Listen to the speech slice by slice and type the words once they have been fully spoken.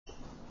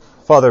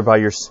Father, by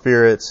your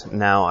Spirit,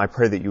 now I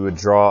pray that you would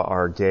draw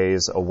our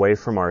gaze away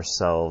from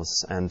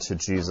ourselves and to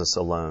Jesus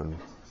alone.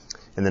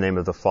 In the name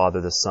of the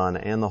Father, the Son,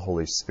 and the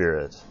Holy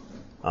Spirit.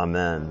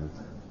 Amen.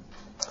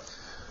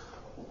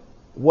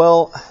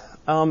 Well,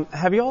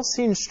 have you all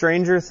seen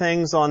Stranger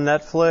Things on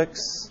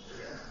Netflix?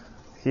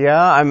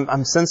 Yeah,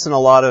 I'm sensing a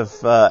lot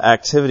of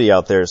activity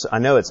out there. So I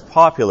know it's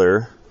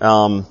popular.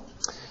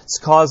 It's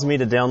caused me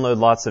to download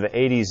lots of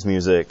 80s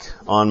music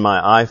on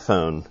my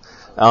iPhone.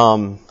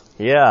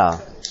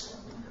 Yeah.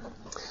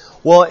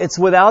 Well, it's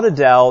without a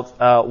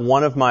doubt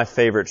one of my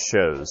favorite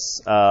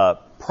shows.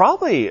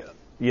 Probably,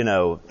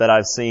 that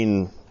I've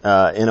seen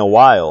in a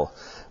while.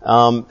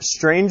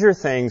 Stranger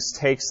Things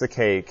takes the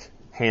cake,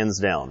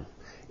 hands down.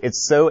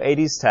 It's so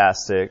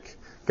 80s-tastic,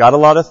 got a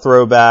lot of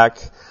throwback.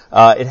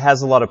 It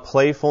has a lot of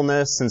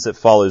playfulness since it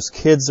follows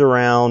kids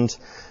around.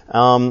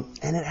 And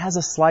it has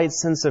a slight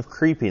sense of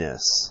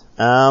creepiness.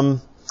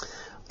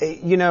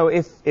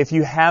 If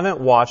you haven't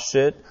watched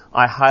it,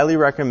 I highly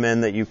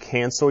recommend that you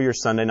cancel your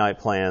Sunday night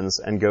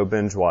plans and go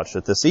binge watch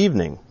it this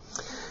evening.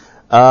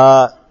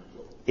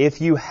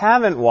 If you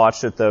haven't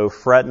watched it, though,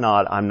 fret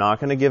not. I'm not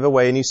going to give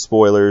away any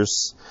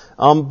spoilers.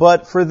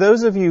 But for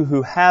those of you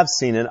who have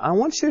seen it, I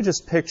want you to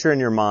just picture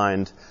in your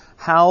mind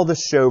how the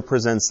show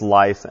presents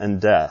life and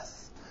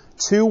death.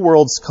 Two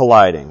worlds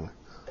colliding.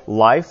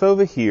 Life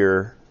over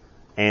here,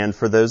 and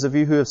for those of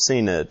you who have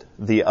seen it,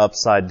 the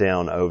upside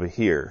down over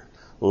here.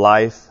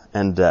 Life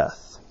and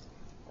death.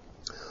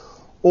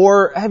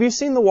 Or have you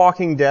seen The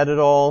Walking Dead at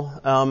all?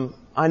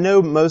 I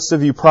know most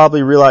of you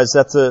probably realize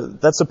that's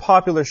a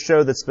popular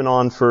show that's been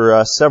on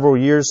for several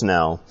years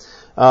now.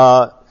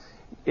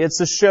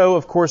 It's a show,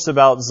 of course,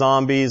 about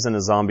zombies and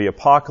a zombie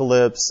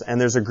apocalypse, and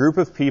there's a group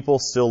of people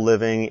still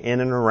living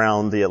in and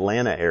around the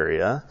Atlanta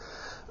area.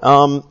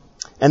 And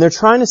they're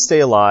trying to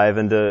stay alive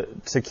and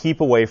to keep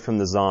away from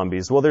the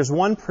zombies. Well, there's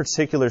one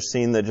particular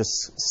scene that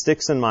just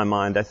sticks in my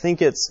mind. I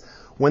think it's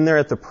when they're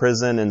at the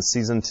prison in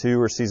season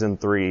 2 or season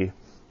 3.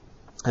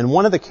 And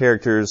one of the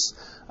characters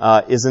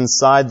is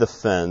inside the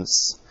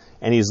fence,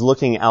 and he's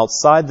looking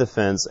outside the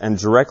fence, and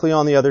directly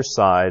on the other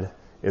side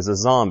is a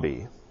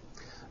zombie.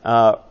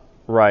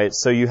 Right,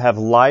 so you have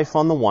life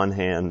on the one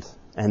hand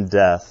and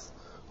death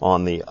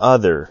on the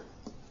other.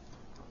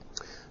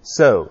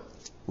 So,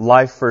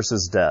 life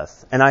versus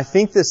death. And I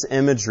think this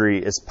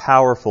imagery is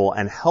powerful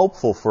and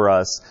helpful for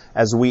us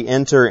as we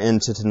enter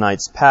into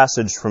tonight's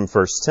passage from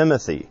 1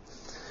 Timothy.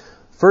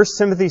 1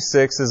 Timothy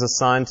 6 is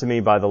assigned to me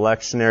by the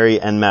lectionary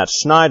and Matt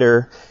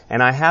Schneider,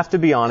 and I have to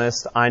be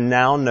honest, I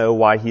now know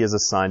why he has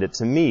assigned it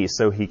to me,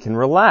 so he can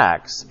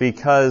relax,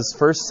 because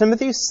 1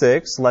 Timothy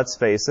 6, let's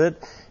face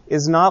it,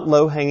 is not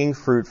low-hanging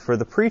fruit for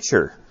the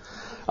preacher.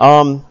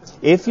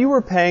 If you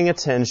were paying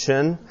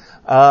attention,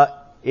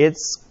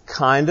 it's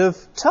kind of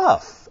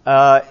tough.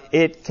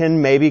 It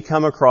can maybe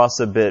come across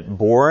a bit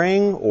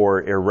boring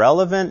or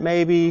irrelevant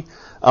maybe,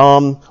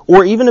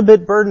 or even a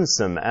bit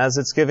burdensome as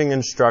it's giving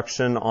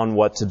instruction on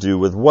what to do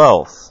with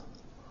wealth.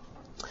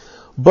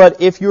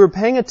 But if you were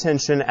paying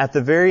attention at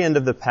the very end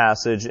of the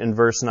passage in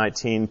verse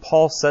 19,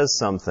 Paul says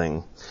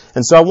something.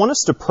 And so I want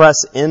us to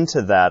press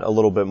into that a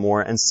little bit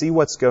more and see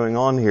what's going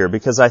on here,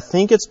 because I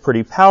think it's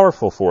pretty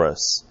powerful for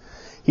us.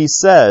 He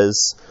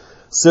says,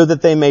 so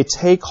that they may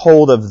take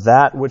hold of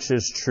that which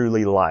is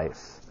truly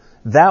life.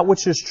 That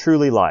which is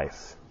truly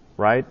life,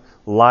 right?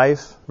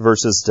 Life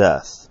versus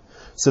death.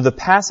 So the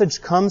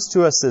passage comes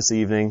to us this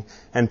evening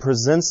and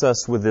presents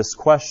us with this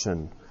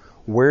question.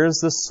 Where is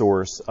the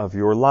source of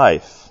your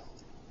life?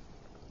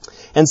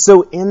 And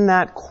so in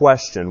that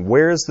question,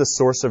 where is the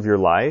source of your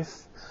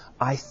life?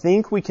 I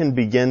think we can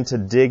begin to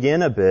dig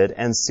in a bit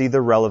and see the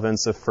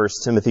relevance of 1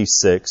 Timothy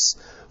 6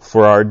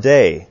 for our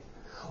day.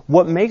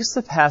 What makes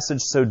the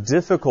passage so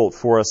difficult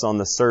for us on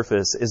the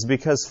surface is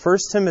because 1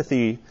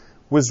 Timothy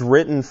was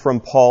written from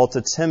Paul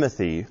to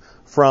Timothy,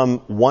 from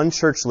one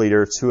church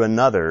leader to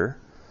another,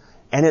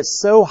 and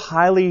it's so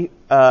highly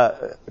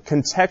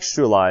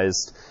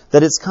contextualized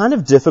that it's kind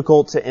of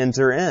difficult to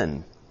enter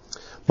in.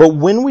 But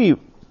when we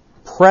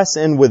press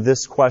in with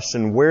this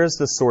question, where is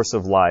the source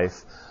of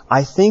life,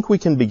 I think we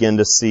can begin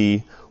to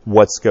see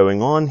what's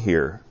going on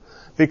here.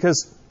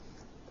 Because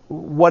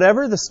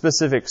whatever the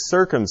specific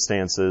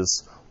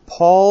circumstances,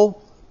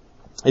 Paul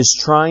is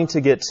trying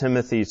to get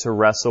Timothy to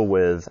wrestle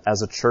with,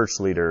 as a church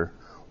leader,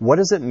 what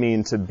does it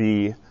mean to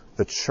be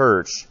the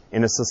church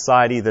in a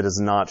society that is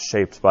not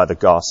shaped by the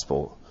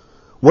gospel?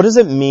 What does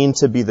it mean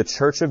to be the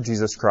church of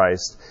Jesus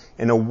Christ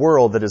in a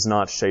world that is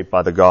not shaped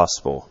by the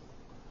gospel?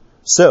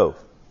 So,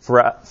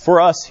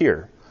 for us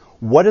here,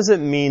 what does it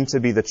mean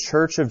to be the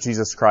church of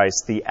Jesus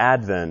Christ, the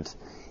Advent,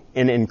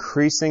 in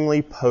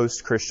increasingly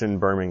post-Christian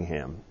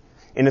Birmingham,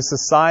 in a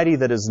society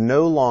that is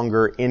no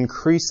longer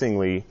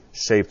increasingly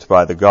shaped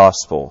by the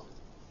gospel?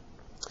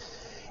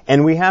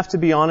 And we have to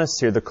be honest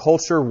here, the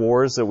culture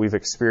wars that we've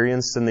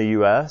experienced in the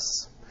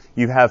U.S.,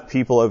 you have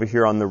people over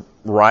here on the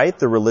right,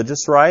 the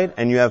religious right,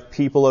 and you have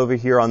people over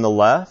here on the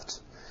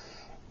left.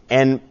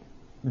 And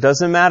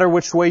doesn't matter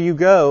which way you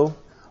go,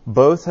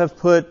 both have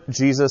put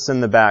Jesus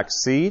in the back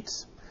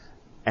seat.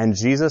 and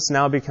Jesus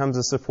now becomes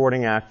a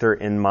supporting actor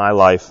in my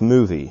life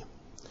movie.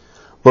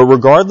 But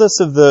regardless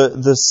of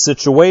the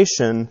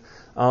situation,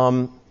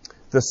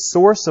 the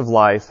source of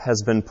life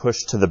has been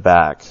pushed to the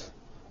back.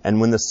 And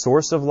when the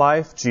source of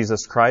life,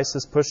 Jesus Christ,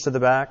 is pushed to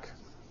the back,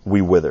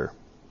 we wither.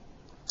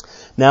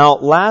 Now,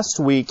 last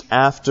week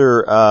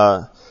after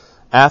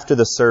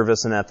the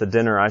service and at the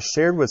dinner, I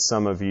shared with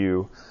some of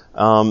you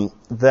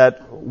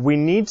that we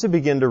need to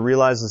begin to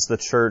realize as the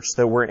church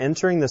that we're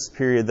entering this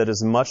period that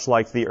is much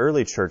like the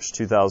early church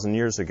 2,000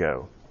 years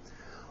ago.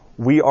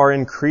 We are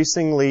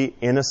increasingly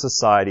in a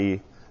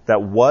society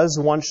that was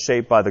once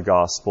shaped by the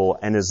gospel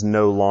and is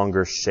no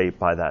longer shaped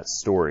by that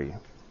story.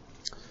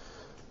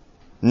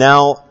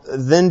 Now,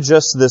 then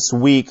just this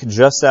week,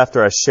 just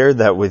after I shared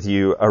that with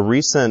you, a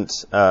recent,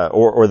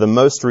 or the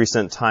most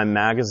recent Time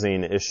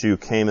magazine issue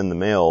came in the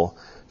mail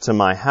to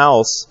my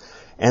house,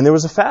 and there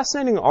was a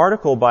fascinating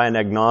article by an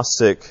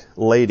agnostic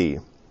lady.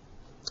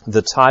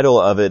 The title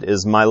of it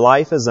is "My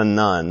Life as a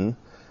Nun,"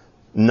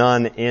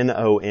 Nun,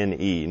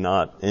 N-O-N-E,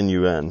 not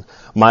N-U-N.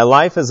 "My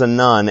Life as a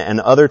Nun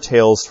and Other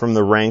Tales from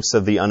the Ranks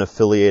of the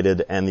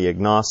Unaffiliated and the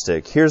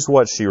Agnostic." Here's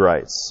what she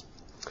writes.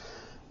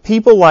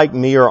 "People like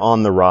me are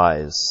on the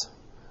rise.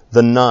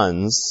 The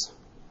nuns,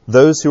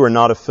 those who are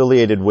not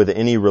affiliated with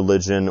any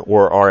religion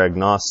or are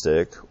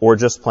agnostic, or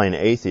just plain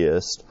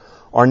atheist,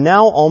 are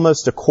now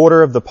almost a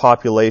quarter of the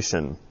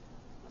population,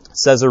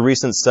 says a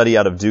recent study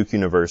out of Duke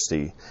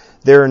University.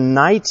 There are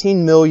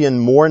 19 million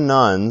more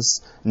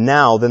nuns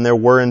now than there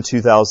were in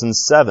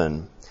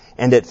 2007.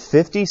 And at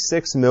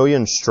 56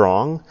 million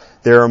strong,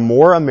 there are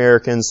more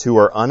Americans who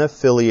are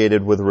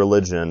unaffiliated with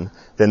religion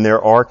than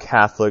there are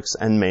Catholics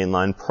and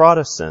mainline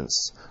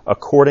Protestants,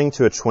 according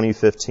to a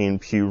 2015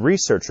 Pew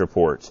Research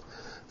report.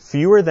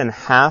 Fewer than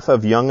half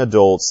of young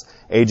adults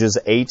ages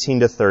 18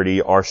 to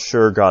 30 are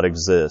sure God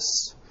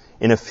exists.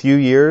 In a few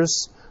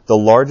years, the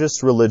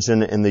largest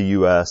religion in the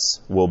U.S.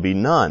 will be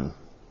none."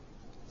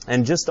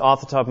 And just off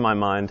the top of my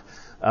mind,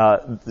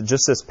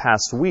 just this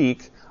past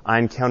week, I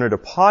encountered a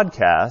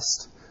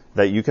podcast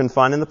that you can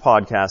find in the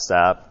podcast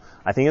app.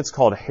 I think it's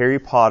called Harry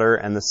Potter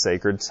and the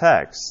Sacred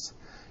Text.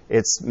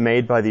 It's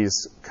made by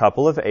these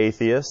couple of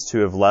atheists who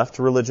have left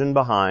religion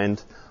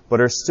behind, but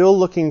are still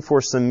looking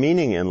for some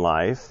meaning in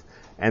life.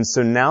 And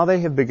so now they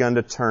have begun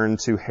to turn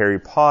to Harry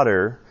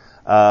Potter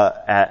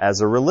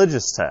as a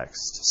religious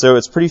text. So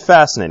it's pretty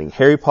fascinating.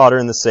 Harry Potter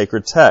and the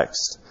Sacred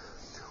Text.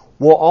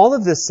 Well, all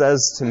of this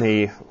says to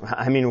me,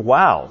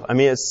 wow.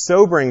 It's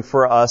sobering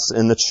for us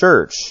in the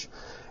church.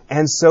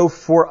 And so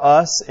for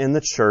us in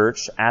the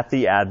church at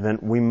the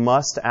Advent, we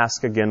must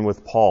ask again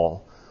with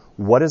Paul,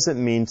 what does it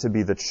mean to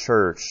be the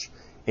church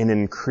in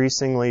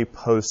increasingly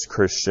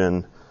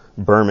post-Christian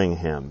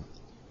Birmingham?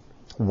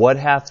 What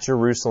hath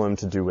Jerusalem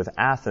to do with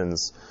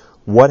Athens?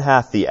 What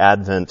hath the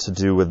Advent to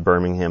do with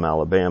Birmingham,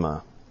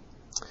 Alabama?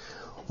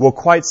 Well,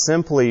 quite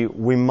simply,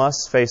 we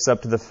must face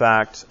up to the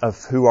fact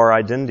of who our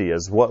identity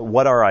is,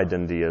 what our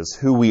identity is,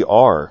 who we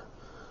are.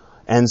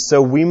 And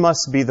so we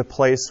must be the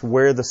place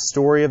where the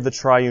story of the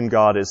triune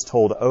God is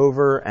told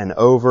over and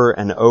over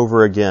and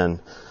over again.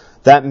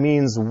 That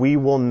means we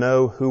will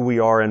know who we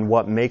are and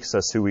what makes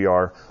us who we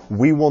are.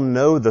 We will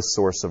know the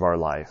source of our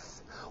life.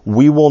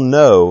 We will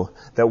know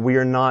that we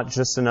are not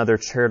just another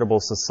charitable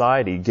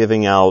society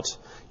giving out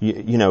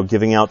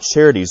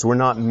charities. We're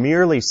not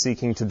merely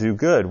seeking to do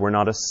good. We're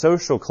not a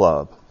social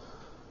club.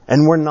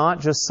 And we're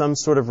not just some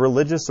sort of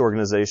religious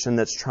organization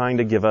that's trying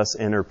to give us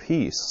inner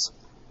peace.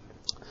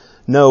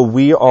 No,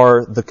 we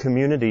are the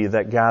community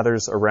that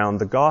gathers around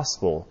the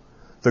gospel,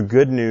 the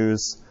good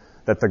news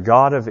that the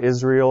God of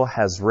Israel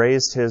has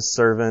raised His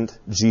servant,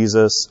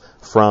 Jesus,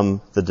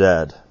 from the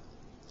dead.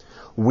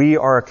 We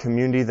are a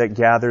community that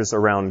gathers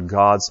around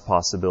God's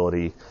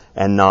possibility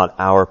and not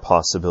our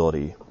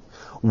possibility.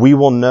 We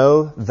will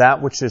know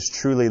that which is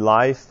truly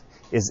life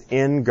is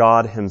in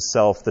God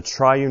Himself, the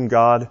triune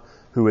God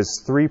who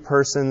is three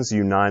persons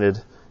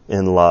united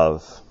in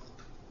love.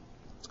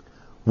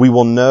 We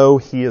will know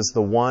He is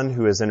the one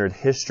who has entered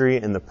history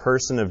in the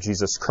person of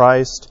Jesus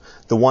Christ,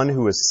 the one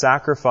who was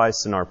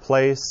sacrificed in our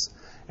place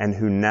and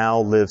who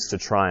now lives to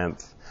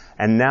triumph.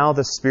 And now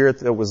the Spirit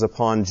that was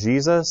upon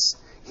Jesus,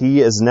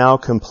 He is now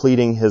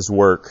completing His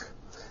work.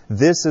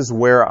 This is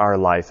where our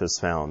life is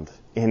found,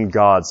 in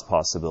God's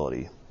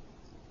possibility.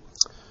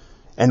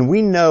 And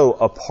we know,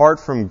 apart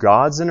from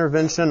God's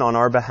intervention on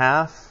our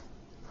behalf,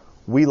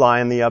 we lie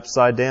in the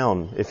upside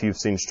down, if you've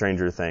seen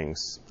Stranger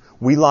Things.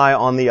 We lie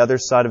on the other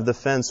side of the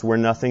fence. We're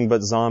nothing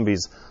but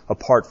zombies,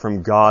 apart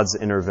from God's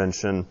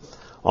intervention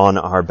on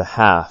our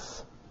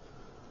behalf.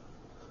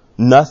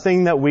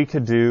 Nothing that we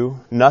could do,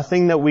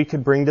 nothing that we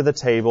could bring to the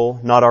table,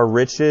 not our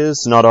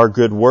riches, not our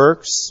good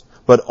works,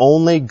 but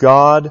only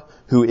God,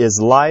 who is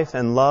life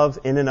and love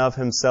in and of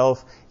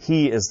Himself.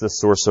 He is the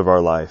source of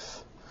our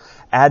life.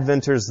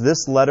 Adventers,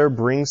 this letter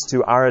brings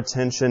to our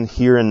attention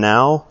here and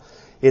now.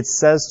 It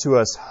says to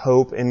us,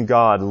 hope in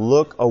God.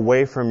 Look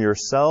away from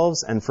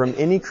yourselves and from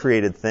any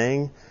created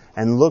thing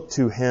and look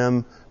to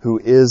Him who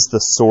is the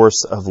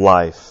source of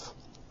life.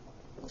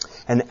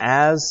 And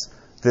as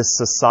this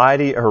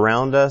society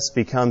around us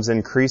becomes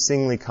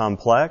increasingly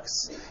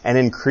complex and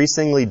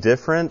increasingly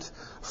different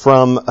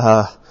from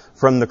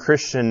the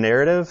Christian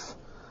narrative,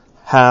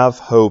 have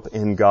hope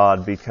in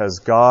God, because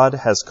God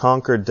has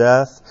conquered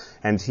death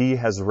and He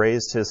has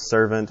raised His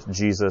servant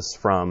Jesus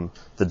from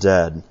the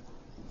dead.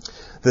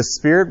 The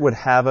Spirit would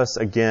have us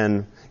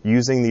again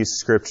using these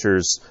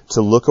scriptures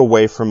to look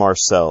away from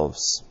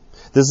ourselves.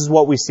 This is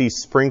what we see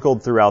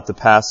sprinkled throughout the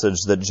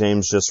passage that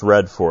James just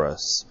read for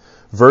us.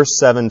 Verse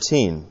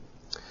 17,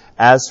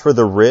 "As for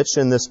the rich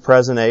in this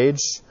present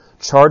age,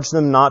 charge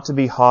them not to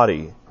be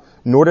haughty,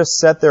 nor to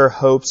set their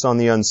hopes on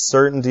the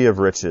uncertainty of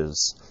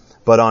riches,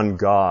 but on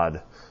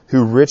God,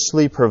 who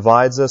richly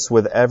provides us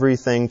with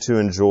everything to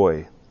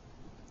enjoy."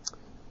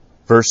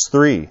 Verse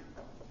 3,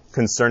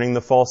 concerning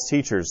the false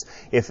teachers,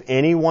 "If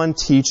anyone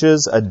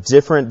teaches a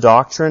different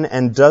doctrine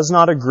and does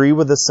not agree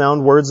with the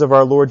sound words of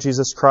our Lord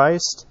Jesus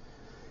Christ,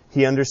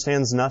 he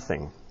understands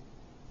nothing."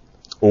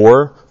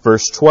 Or,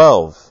 verse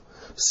 12,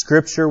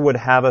 Scripture would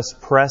have us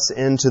press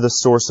into the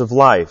source of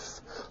life.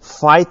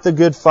 "Fight the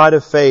good fight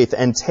of faith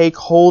and take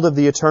hold of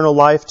the eternal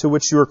life to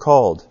which you are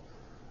called."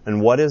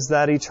 And what is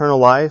that eternal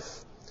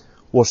life?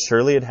 Well,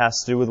 surely it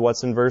has to do with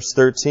what's in verse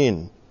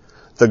 13.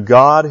 "The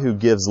God who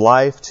gives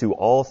life to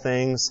all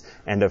things,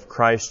 and of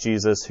Christ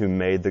Jesus who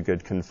made the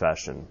good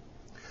confession."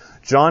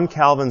 John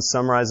Calvin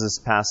summarizes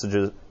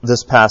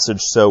this passage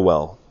so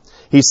well.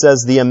 He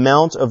says, "The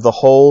amount of the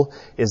whole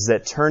is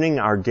that turning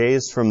our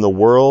gaze from the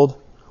world,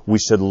 we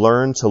should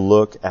learn to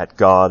look at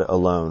God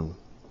alone."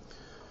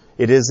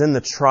 It is in the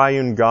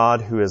triune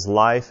God, who is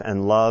life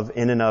and love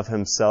in and of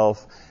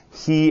Himself.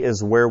 He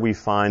is where we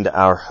find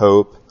our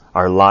hope,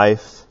 our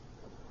life.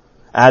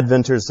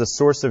 Adventers, the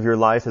source of your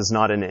life is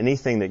not in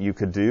anything that you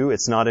could do.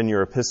 It's not in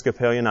your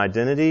Episcopalian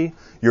identity,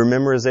 your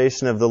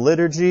memorization of the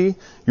liturgy,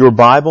 your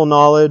Bible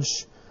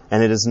knowledge,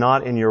 and it is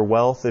not in your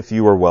wealth if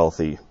you are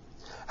wealthy.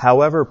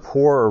 However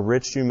poor or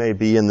rich you may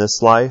be in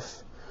this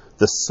life,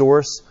 the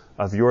source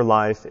of your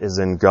life is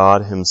in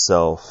God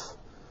Himself.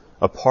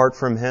 Apart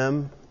from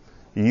Him,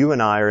 you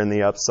and I are in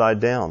the upside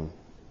down.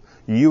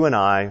 You and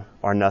I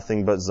are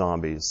nothing but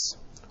zombies,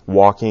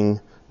 walking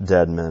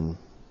dead men.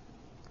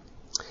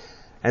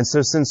 And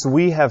so since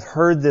we have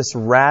heard this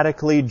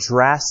radically,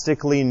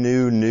 drastically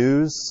new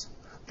news,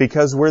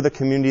 because we're the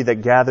community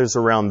that gathers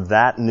around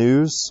that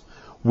news,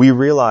 we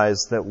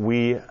realize that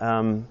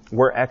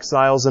we're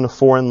exiles in a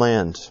foreign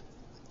land.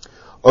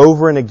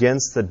 Over and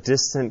against the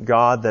distant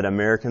God that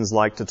Americans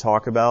like to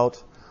talk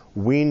about,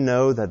 we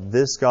know that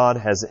this God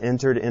has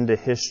entered into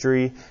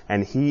history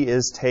and He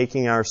is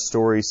taking our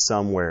story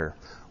somewhere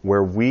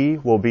where we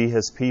will be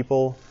His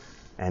people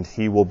and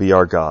He will be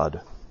our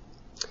God.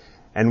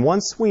 And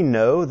once we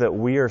know that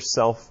we are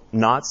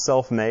not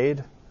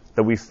self-made,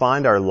 that we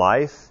find our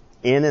life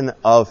in and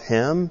of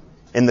Him,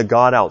 in the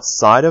God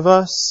outside of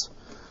us,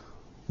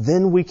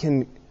 then we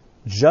can,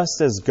 just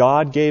as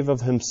God gave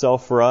of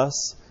Himself for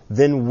us,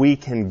 then we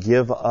can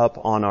give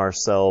up on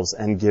ourselves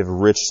and give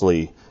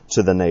richly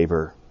to the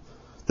neighbor.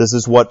 This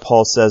is what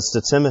Paul says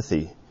to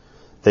Timothy.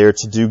 They are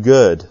to do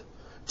good,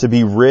 to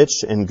be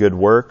rich in good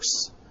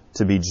works,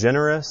 to be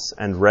generous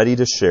and ready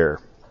to share.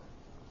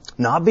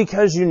 Not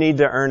because you need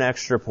to earn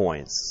extra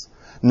points,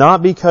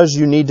 not because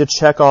you need to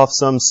check off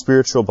some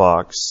spiritual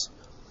box,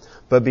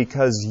 but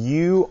because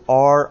you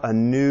are a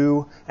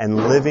new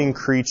and living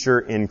creature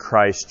in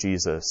Christ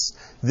Jesus.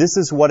 This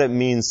is what it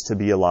means to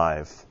be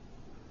alive.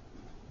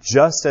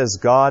 Just as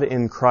God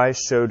in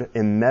Christ showed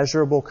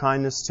immeasurable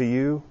kindness to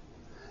you,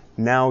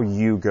 now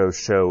you go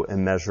show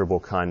immeasurable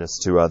kindness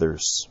to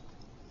others.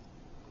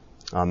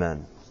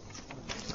 Amen.